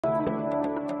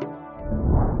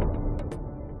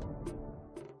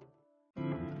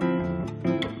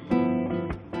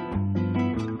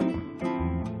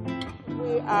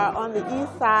are on the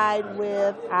east side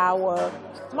with our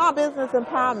Small Business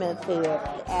Empowerment Fair,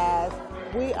 as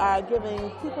we are giving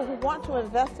people who want to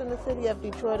invest in the city of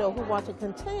Detroit or who want to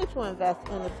continue to invest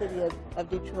in the city of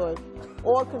Detroit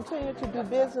or continue to do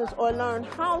business or learn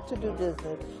how to do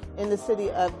business in the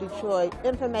city of Detroit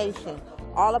information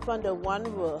all up under one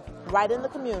roof, right in the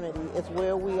community is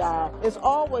where we are. It's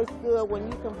always good when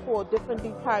you can pull different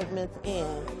departments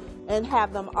in and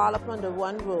have them all up under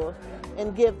one roof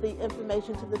and give the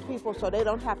information to the people so they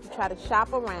don't have to try to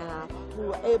shop around. We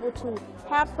were able to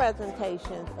have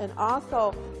presentations and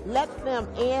also let them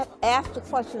ask the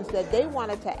questions that they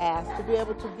wanted to ask to be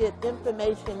able to get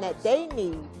information that they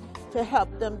need to help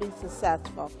them be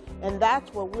successful. And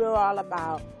that's what we're all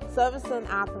about, servicing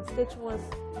our constituents,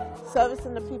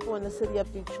 servicing the people in the city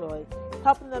of Detroit,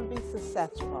 helping them be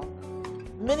successful.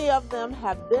 Many of them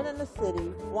have been in the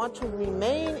city, want to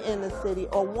remain in the city,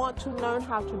 or want to learn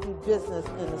how to do business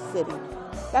in the city.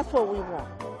 That's what we want.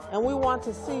 And we want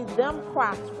to see them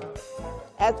prosper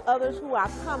as others who are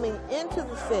coming into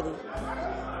the city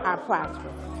are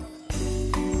prospering.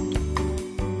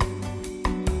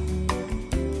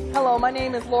 Hello, my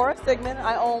name is Laura Sigmund.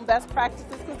 I own Best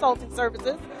Practices Consulting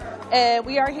Services, and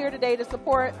we are here today to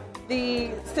support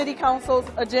the City Council's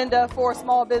agenda for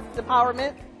small business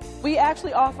empowerment. We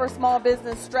actually offer small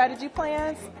business strategy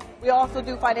plans. We also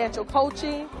do financial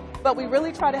coaching, but we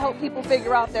really try to help people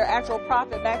figure out their actual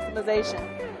profit maximization.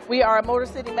 We are a Motor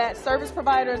City Match service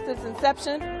provider since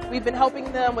inception. We've been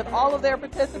helping them with all of their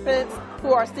participants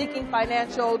who are seeking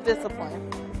financial discipline.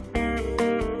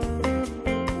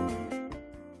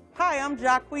 Hi, I'm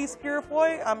Jacquees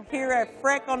Purifoy. I'm here at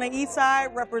FREC on the east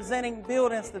side representing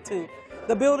Build Institute.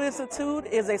 The Build Institute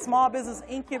is a small business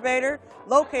incubator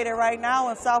located right now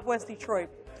in Southwest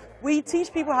Detroit. We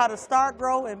teach people how to start,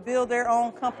 grow, and build their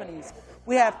own companies.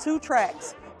 We have 2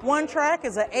 tracks. One track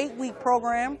is an 8-week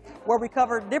program where we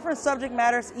cover different subject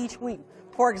matters each week.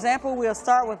 For example, we'll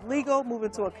start with legal, move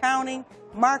into accounting,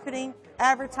 marketing,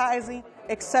 advertising,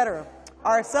 etc.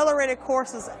 Our accelerated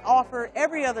courses offer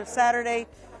every other Saturday,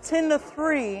 10 to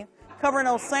 3, covering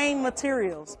those same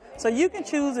materials. So you can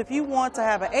choose if you want to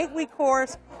have an 8-week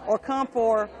course or come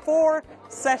for 4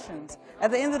 sessions.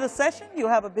 At the end of the session, you'll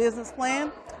have a business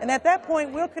plan, and at that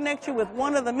point, we'll connect you with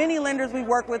one of the many lenders we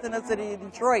work with in the city of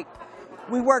Detroit.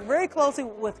 We work very closely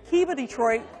with Kiva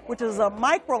Detroit, which is a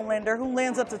micro lender who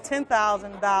lends up to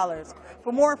 $10,000.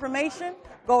 For more information,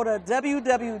 go to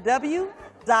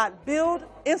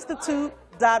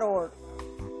www.buildinstitute.org.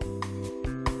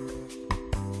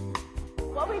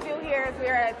 What we do here is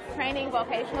we're a training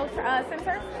vocational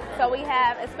center. So we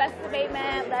have asbestos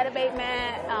abatement, lead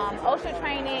abatement, OSHA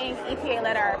training, EPA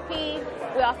lead RP.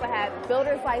 We also have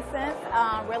builder's license,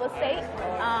 real estate.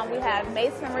 We have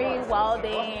masonry,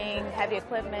 welding, heavy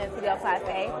equipment, CDL Class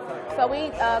A. So we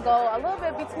go a little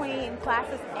bit between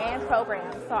classes and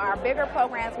programs. So our bigger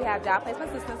programs we have job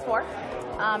placement assistance for.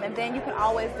 And then you can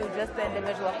always do just the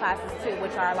individual classes too,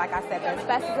 which are, like I said, the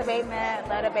asbestos abatement,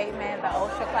 lead abatement, the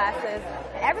OSHA classes.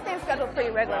 Everything's scheduled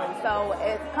pretty regularly, so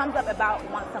it comes up about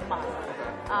once a month.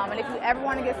 And if you ever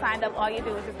want to get signed up, all you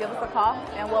do is just give us a call,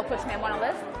 and we'll put your name on a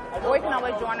list. Or you can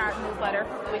always join our newsletter.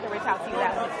 We can reach out to you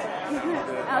that way.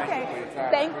 Okay.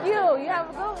 Thank you. You have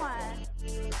a good one.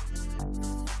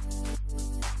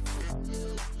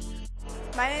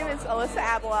 My name is Alyssa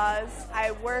Abelas.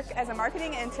 I work as a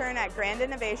marketing intern at Grand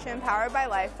Innovation, powered by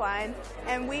Lifeline,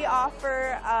 and we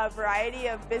offer a variety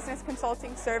of business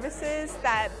consulting services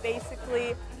that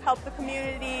basically help the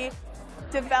community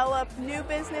develop new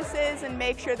businesses and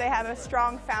make sure they have a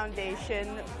strong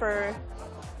foundation for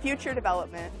future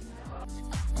development.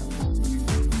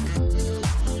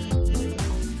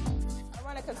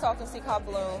 Consultancy called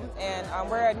Bloom, and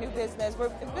we're a new business.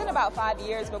 It's been about 5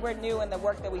 years, but we're new in the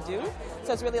work that we do.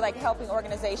 So it's really like helping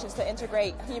organizations to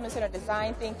integrate human-centered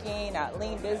design thinking,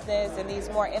 lean business, and these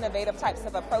more innovative types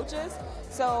of approaches.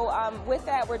 So with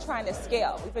that, we're trying to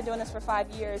scale. We've been doing this for 5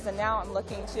 years, and now I'm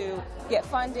looking to get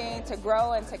funding, to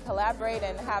grow, and to collaborate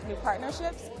and have new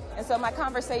partnerships. And so my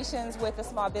conversations with the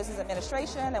Small Business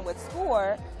Administration and with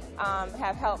SCORE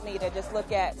have helped me to just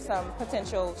look at some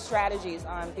potential strategies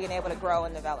on being able to grow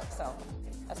and develop. So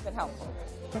that's been helpful.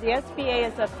 The SBA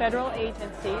is a federal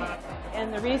agency,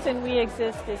 and the reason we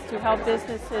exist is to help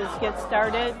businesses get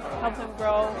started, help them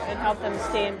grow, and help them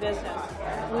stay in business.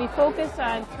 We focus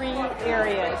on 3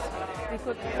 areas. We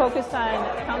focus on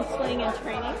counseling and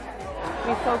training.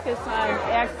 We focus on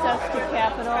access to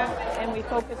capital, and we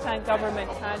focus on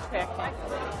government contracting.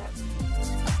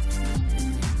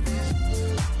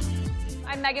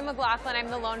 I'm Megan McLaughlin. I'm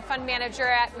the loan fund manager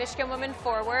at Michigan Women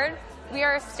Forward. We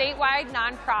are a statewide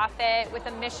nonprofit with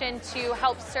a mission to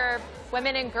help serve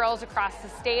women and girls across the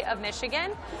state of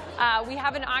Michigan. We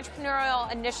have an entrepreneurial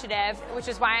initiative, which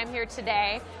is why I'm here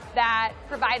today, that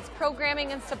provides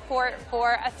programming and support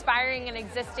for aspiring and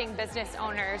existing business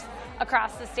owners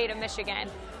across the state of Michigan.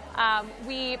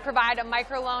 We provide a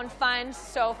microloan fund,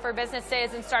 so for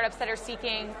businesses and startups that are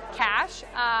seeking cash,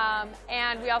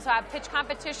 and we also have pitch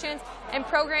competitions and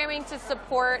programming to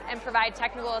support and provide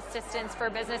technical assistance for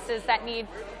businesses that need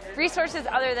resources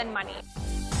other than money.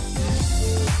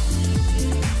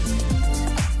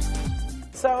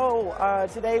 So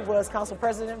today was Council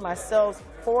President, myself's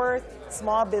 4th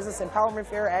Small Business Empowerment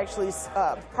Fair, actually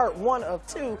part 1 of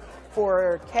 2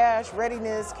 for cash,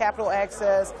 readiness, capital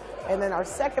access, and then our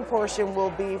second portion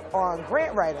will be on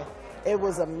grant writing. It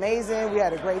was amazing. We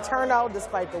had a great turnout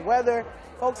despite the weather.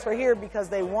 Folks are here because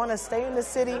they want to stay in the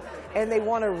city and they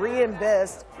want to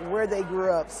reinvest where they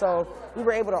grew up. So we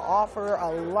were able to offer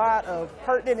a lot of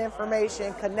pertinent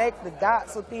information, connect the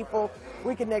dots with people.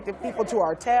 We connected people to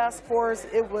our task force.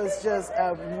 It was just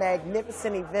a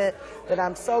magnificent event that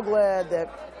I'm so glad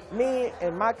that me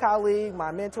and my colleague,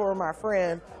 my mentor, my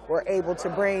friend, were able to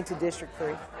bring to District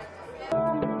 3.